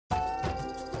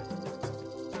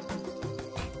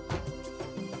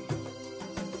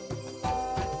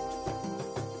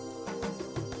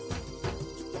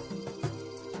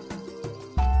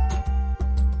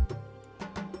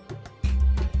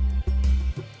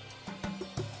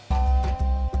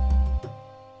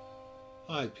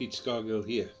Hi, Pete Scargill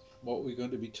here. What we're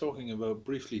going to be talking about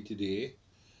briefly today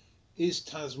is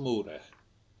Tasmota.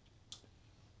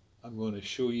 I'm going to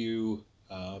show you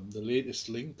the latest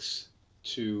links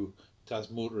to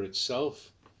Tasmota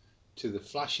itself, to the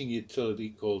flashing utility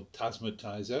called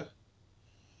Tasmotizer,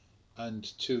 and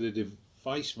to the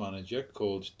device manager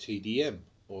called TDM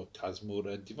or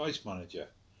Tasmota Device Manager.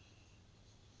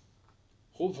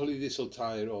 Hopefully this will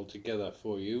tie it all together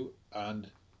for you, and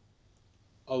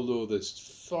although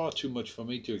there's far too much for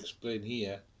me to explain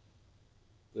here,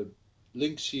 the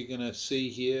links you're going to see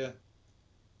here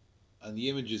and the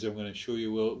images I'm going to show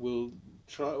you will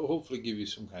try hopefully give you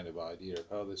some kind of idea of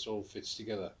how this all fits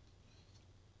together.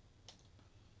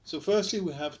 So firstly,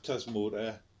 we have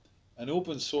Tasmota, an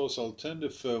open source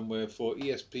alternative firmware for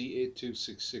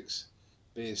ESP8266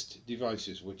 based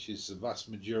devices, which is the vast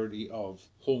majority of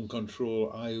home control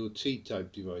IoT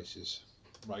type devices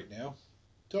right now.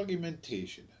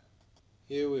 Documentation.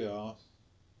 Here we are.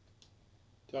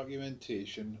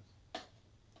 Documentation.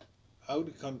 How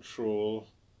to control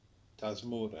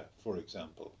Tasmota, for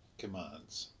example.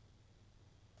 Commands.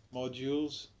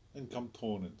 Modules and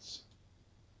components.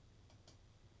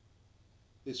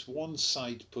 This one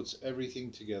site puts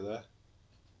everything together.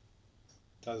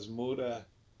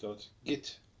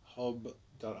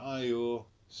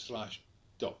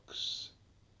 tasmota.github.io/docs.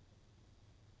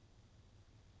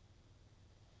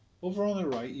 Over on the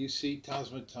right you see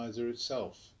Tasmotizer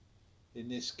itself, in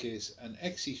this case an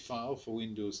exe file for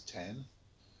Windows 10,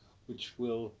 which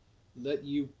will let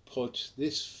you put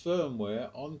this firmware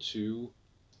onto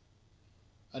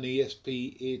an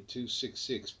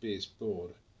ESP8266 based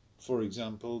board, for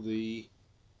example the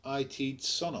IT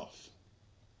Sonoff.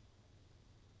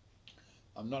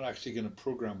 I'm not actually going to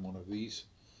program one of these,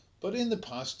 but in the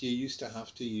past you used to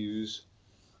have to use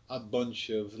a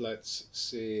bunch of, let's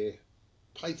say,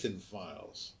 Python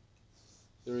files.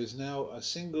 There is now a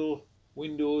single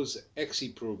Windows exe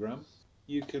program.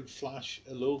 You can flash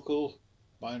a local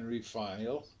binary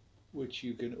file which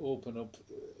you can open up,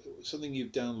 something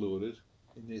you've downloaded,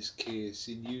 in this case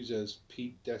in users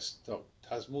Pete desktop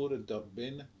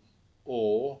tasmota.bin,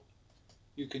 or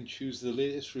you can choose the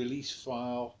latest release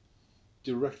file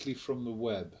directly from the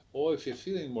web, or if you're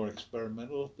feeling more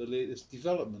experimental, the latest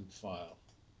development file,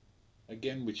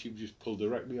 again which you just pull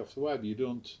directly off the web. You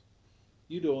don't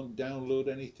download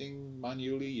anything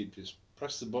manually, you just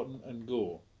press the button and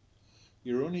go.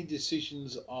 Your only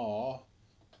decisions are,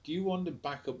 do you want to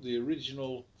back up the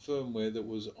original firmware that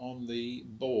was on the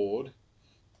board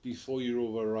before you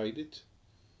overwrite it,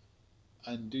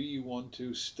 and do you want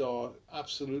to start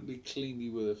absolutely cleanly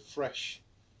with a fresh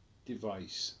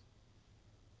device?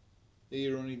 They're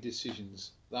your only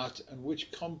decisions, that and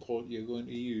which COM port you're going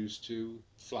to use to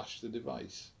flash the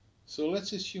device. So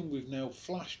let's assume we've now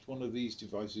flashed one of these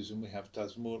devices and we have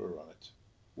Tasmota on it.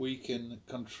 We can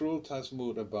control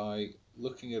Tasmota by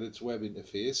looking at its web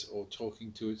interface or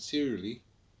talking to it serially,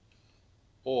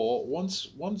 or once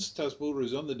Tasmota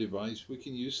is on the device, we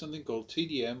can use something called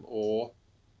TDM or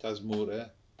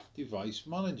Tasmota Device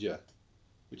Manager,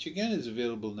 which again is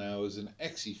available now as an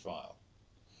exe file.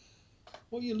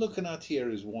 What you're looking at here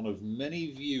is one of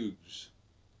many views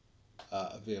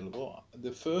available.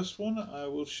 The first one I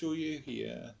will show you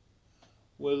here,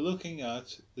 we're looking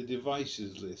at the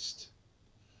devices list.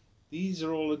 These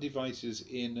are all the devices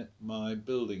in my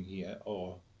building here,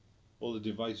 or all the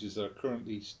devices that are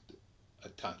currently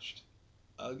attached.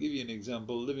 I'll give you an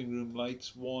example. Living room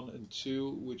lights 1 and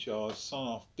 2, which are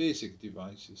Sonoff basic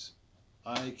devices.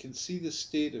 I can see the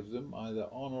state of them either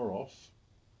on or off,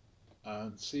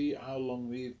 and see how long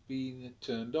they've been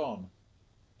turned on.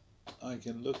 I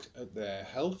can look at their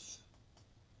health.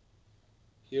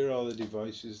 Here are the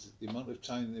devices, the amount of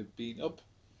time they've been up,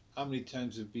 how many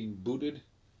times they've been booted,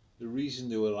 the reason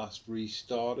they were last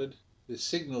restarted, the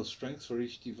signal strength for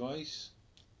each device.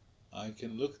 I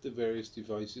can look at the various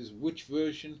devices, which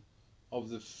version of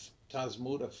the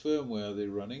Tasmota firmware are they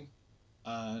running,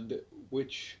 and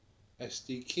which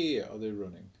SDK are they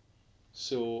running.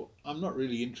 So I'm not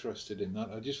really interested in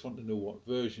that. I just want to know what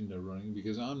version they're running,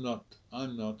 because I'm not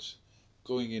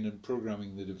going in and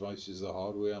programming the devices, the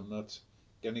hardware. I'm not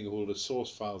getting a hold of source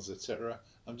files, etc.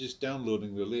 I'm just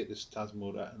downloading the latest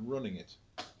Tasmota and running it.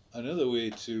 Another way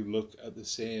to look at the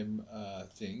same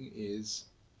thing is,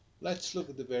 let's look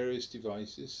at the various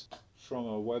devices from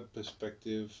a web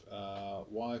perspective.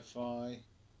 Wi-Fi,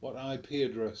 what IP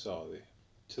address are they?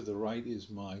 To the right is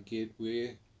my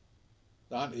gateway.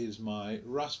 That is my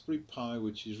Raspberry Pi,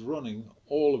 which is running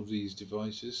all of these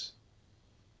devices.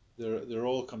 They're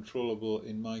all controllable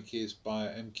in my case by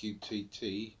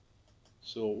MQTT.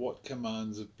 So what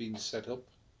commands have been set up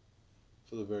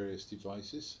for the various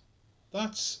devices.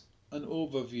 That's an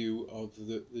overview of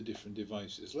the different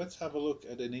devices. Let's have a look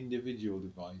at an individual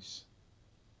device.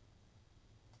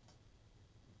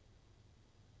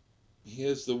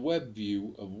 Here's the web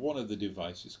view of one of the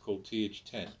devices called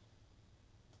TH10.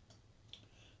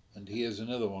 And here's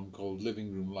another one called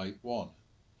Living Room Light 1.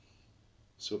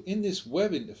 So in this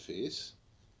web interface,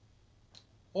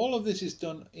 all of this is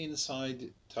done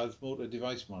inside Tasmota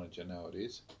Device Manager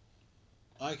nowadays.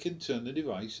 I can turn the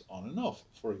device on and off,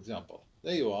 for example.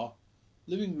 There you are,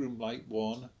 Living Room Light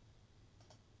 1,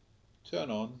 turn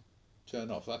on,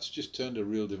 turn off. That's just turned a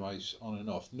real device on and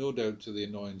off, no doubt to the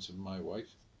annoyance of my wife.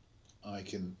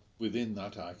 Within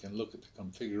that, I can look at the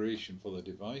configuration for the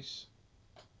device.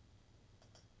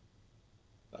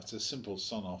 That's a simple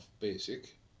son-off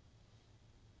basic.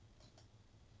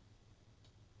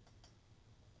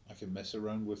 I can mess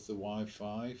around with the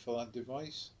Wi-Fi for that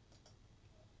device.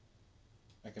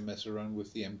 I can mess around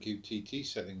with the MQTT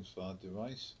settings for that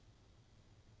device.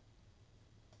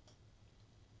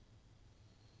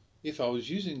 If I was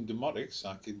using domotics,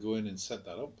 I could go in and set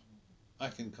that up. I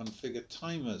can configure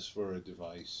timers for a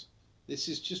device. This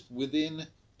is just within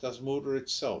Tasmota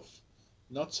itself,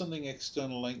 not something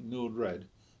external like Node-RED.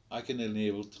 I can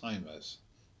enable timers,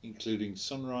 including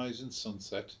sunrise and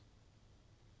sunset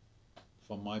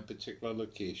for my particular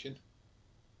location.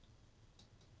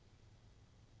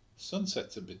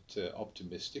 Sunset's a bit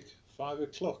optimistic, 5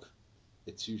 o'clock.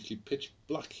 It's usually pitch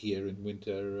black here in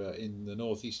winter in the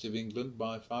northeast of England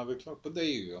by 5 o'clock, but there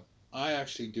you go. I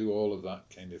actually do all of that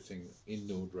kind of thing in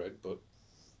Node-RED, but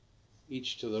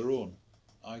each to their own.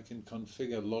 I can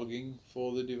configure logging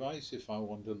for the device if I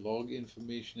want to log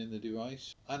information in the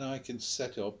device, and I can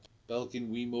set up Belkin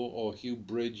Wemo or Hue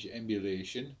Bridge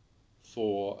emulation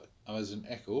for Amazon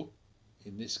Echo.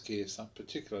 In this case, that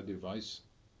particular device,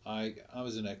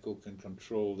 Amazon Echo can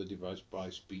control the device by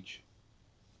speech.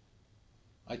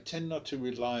 I tend not to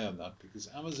rely on that because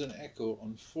Amazon Echo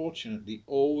unfortunately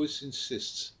always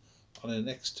insists on an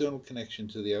external connection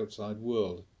to the outside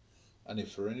world, and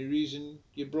if for any reason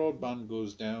your broadband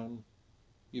goes down,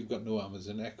 you've got no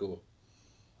Amazon Echo.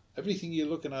 Everything you're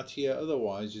looking at here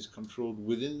otherwise is controlled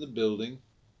within the building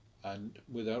and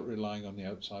without relying on the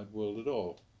outside world at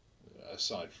all,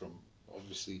 aside from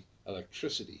obviously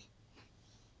electricity.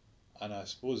 And I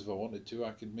suppose if I wanted to,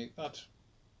 I could make that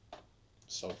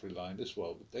self-reliant as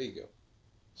well, but there you go.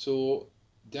 So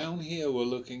down here we're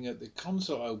looking at the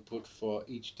console output for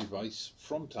each device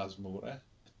from Tasmota.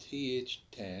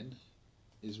 TH10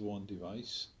 is one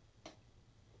device,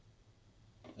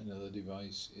 another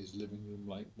device is Living Room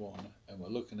Light 1, and we're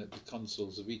looking at the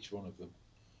consoles of each one of them.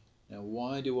 Now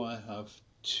why do I have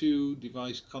two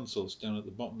device consoles down at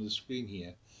the bottom of the screen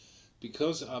here?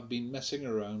 Because I've been messing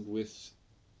around with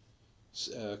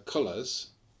colors,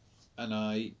 and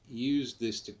I use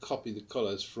this to copy the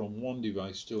colors from one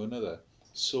device to another.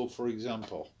 So for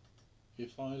example,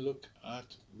 if I look at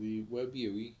the web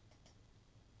UI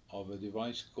of a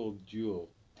device called Dual,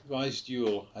 device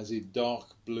Dual has a dark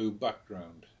blue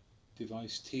background.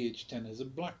 Device TH10 has a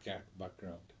black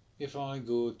background. If I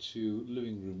go to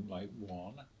Living Room Light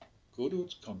 1, go to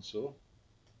its console,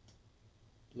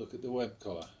 look at the web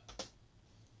color,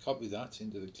 copy that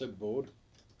into the clipboard.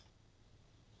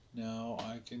 Now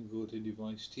I can go to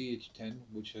device TH10,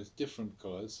 which has different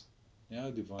colors. Now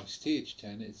device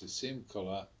TH10 is the same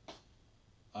color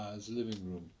as Living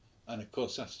Room, and of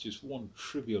course that's just one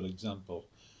trivial example.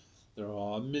 There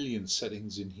are a million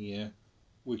settings in here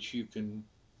which you can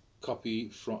copy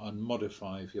from and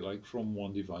modify, if you like, from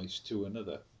one device to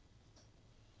another.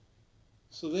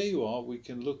 So there you are. We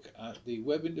can look at the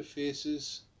web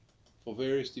interfaces for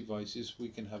various devices. We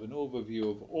can have an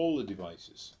overview of all the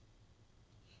devices,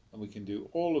 and we can do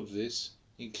all of this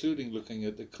including looking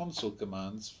at the console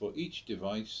commands for each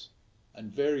device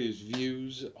and various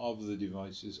views of the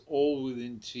devices, all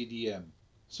within TDM.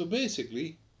 So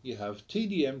basically you have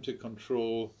TDM to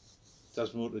control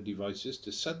Tasmota devices,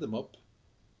 to set them up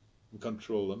and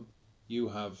control them. You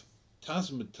have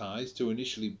Tasmotize to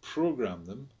initially program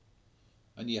them,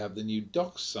 and you have the new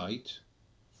docs site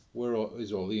where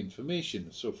is all the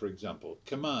information. So for example,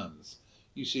 commands.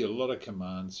 You see a lot of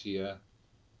commands here.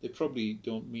 They probably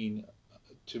don't mean,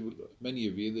 to many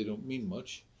of you, they don't mean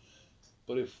much.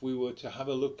 But if we were to have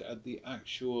a look at the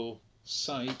actual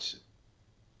site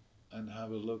and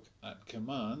have a look at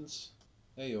commands,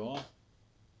 there you are,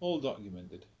 all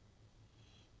documented.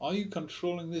 Are you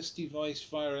controlling this device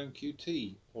via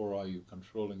MQTT, or are you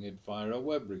controlling it via a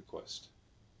web request,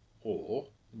 or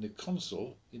in the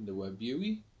console in the web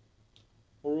UI,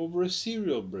 or over a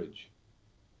serial bridge?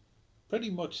 Pretty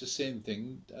much the same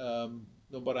thing,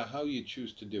 no matter how you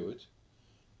choose to do it.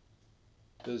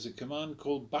 There's a command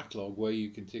called backlog where you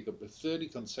can take up to 30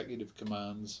 consecutive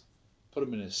commands, put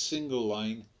them in a single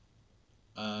line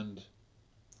and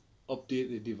update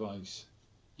the device.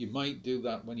 You might do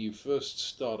that when you first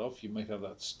start off, you might have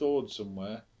that stored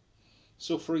somewhere.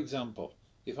 So for example,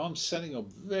 if I'm setting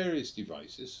up various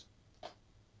devices,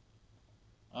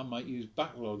 I might use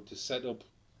backlog to set up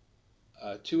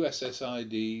 2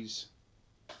 SSIDs,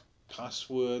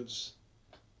 passwords,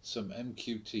 some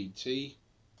MQTT,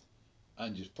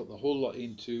 and just put the whole lot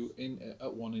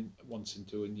once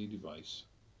into a new device.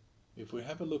 If we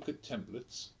have a look at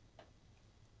templates,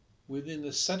 within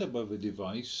the setup of a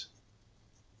device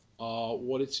are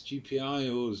what its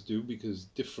GPIOs do, because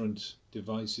different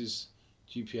devices,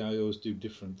 GPIOs do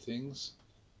different things.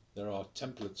 There are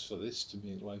templates for this to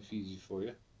make life easy for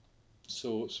you.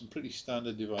 So some pretty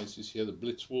standard devices here, the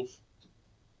Blitzwolf.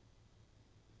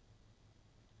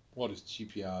 What its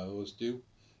GPIOs do,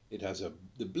 it has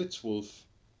the Blitzwolf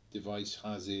device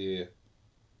has a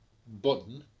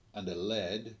button and a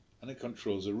LED, and it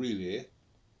controls a relay,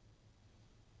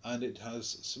 and it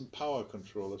has some power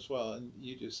control as well, and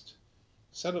you just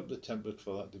set up the template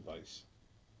for that device.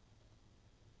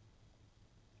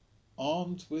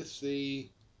 Armed with the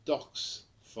docs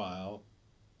file,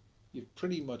 you've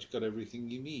pretty much got everything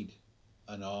you need,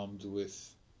 and armed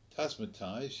with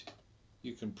Tasmotize,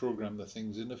 you can program the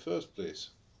things in the first place.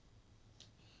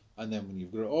 And then when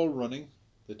you've got it all running,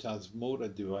 the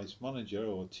Tasmota Device Manager,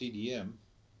 or TDM,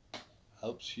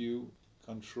 helps you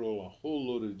control a whole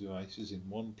load of devices in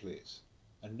one place.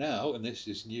 And now, and this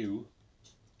is new,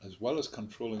 as well as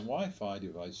controlling Wi-Fi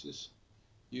devices,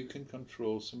 you can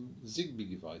control some Zigbee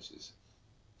devices.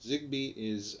 Zigbee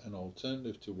is an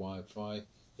alternative to Wi-Fi.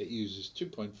 It uses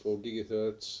 2.4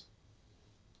 gigahertz.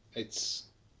 It's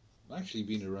actually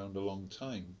been around a long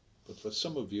time, but for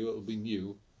some of you it'll be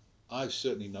new. I've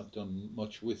certainly not done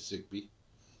much with Zigbee,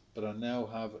 but I now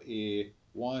have a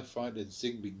Wi-Fi to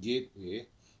Zigbee gateway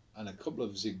and a couple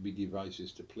of Zigbee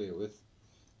devices to play with,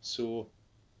 so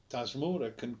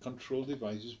Tasmota can control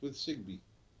devices with Zigbee.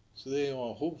 So there you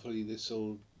are. Hopefully this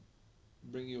will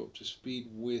bring you up to speed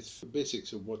with the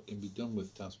basics of what can be done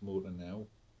with Tasmota now.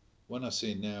 When I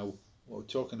say now, we're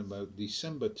talking about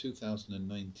December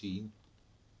 2019.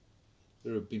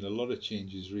 There have been a lot of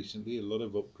changes recently, a lot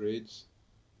of upgrades.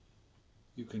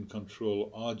 You can control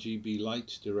RGB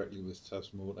lights directly with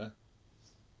Tasmota,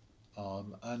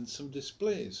 and some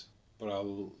displays. But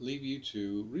I'll leave you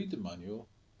to read the manual,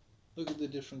 look at the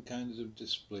different kinds of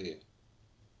display.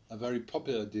 A very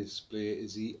popular display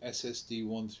is the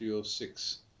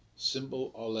SSD1306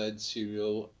 Simple OLED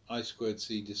Serial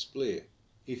I2C display.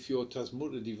 If your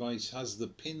Tasmota device has the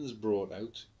pins brought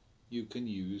out, you can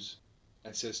use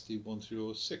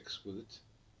SSD1306 with it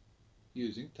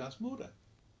using Tasmota.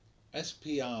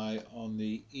 SPI on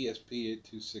the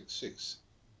ESP8266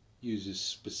 uses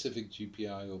specific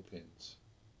GPIO pins.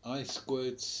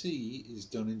 I2C is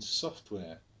done in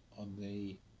software on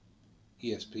the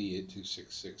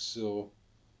ESP8266, so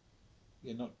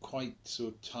you're not quite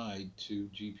so tied to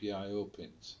GPIO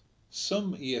pins.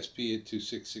 Some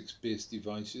ESP8266-based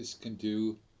devices can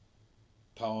do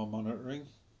power monitoring,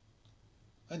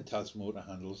 and Tasmota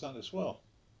handles that as well.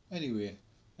 Anyway,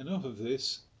 enough of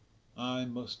this. I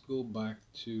must go back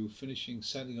to finishing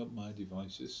setting up my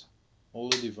devices. All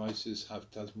the devices have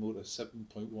Tasmota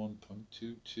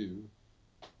 7.1.22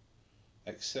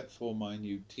 except for my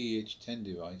new TH10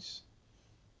 device.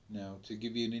 Now, to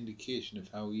give you an indication of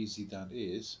how easy that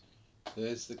is,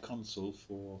 there's the console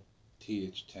for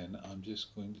TH10. I'm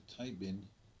just going to type in,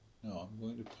 no, I'm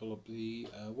going to pull up the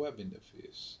web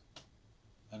interface,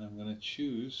 and I'm going to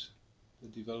choose the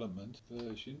development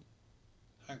version,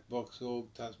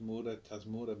 Hackbox.org, Tasmota,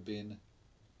 Tasmota bin,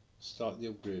 start the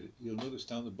upgrade. You'll notice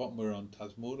down the bottom we're on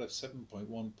Tasmota 7.1.2.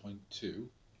 I'm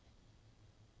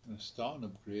going to start an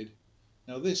upgrade.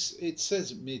 Now this, it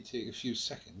says it may take a few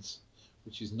seconds,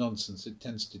 which is nonsense. It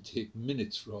tends to take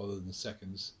minutes rather than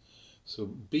seconds. So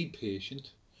be patient.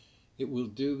 It will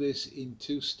do this in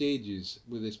 2 stages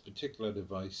with this particular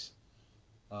device.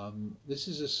 This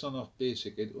is a Sonoff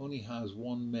Basic. It only has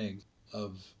 1 meg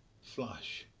of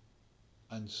flash,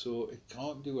 and so it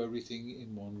can't do everything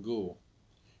in one go.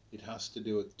 It has to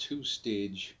do a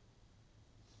 2-stage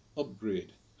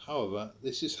upgrade. However,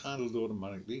 this is handled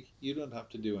automatically. You don't have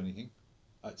to do anything.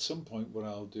 At some point what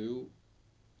I'll do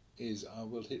is I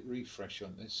will hit refresh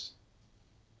on this.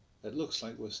 It looks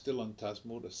like we're still on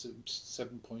Tasmota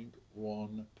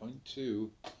 7.1.2,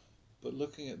 but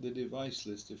looking at the device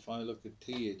list, if I look at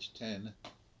TH10,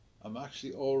 I'm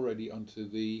actually already onto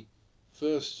the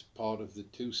first part of the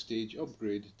 2-stage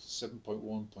upgrade to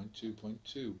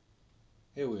 7.1.2.2.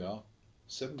 Here we are.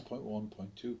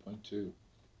 7.1.2.2.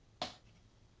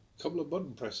 Couple of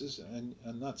button presses and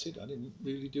that's it. I didn't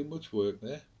really do much work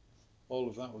there. All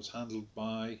of that was handled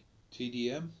by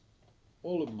TDM.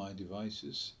 All of my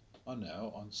devices are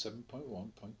now on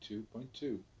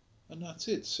 7.1.2.2, and that's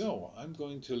it. So I'm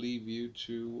going to leave you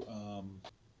to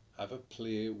have a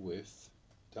play with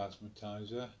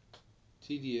Tasmotizer,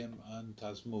 TDM and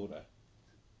Tasmota.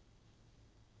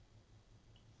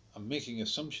 I'm making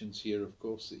assumptions here, of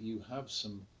course, that you have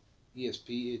some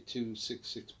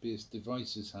ESP8266-based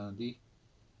devices handy.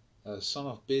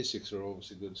 Son-off basics are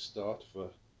always a good start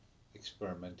for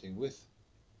experimenting with.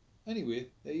 Anyway,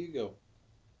 there you go.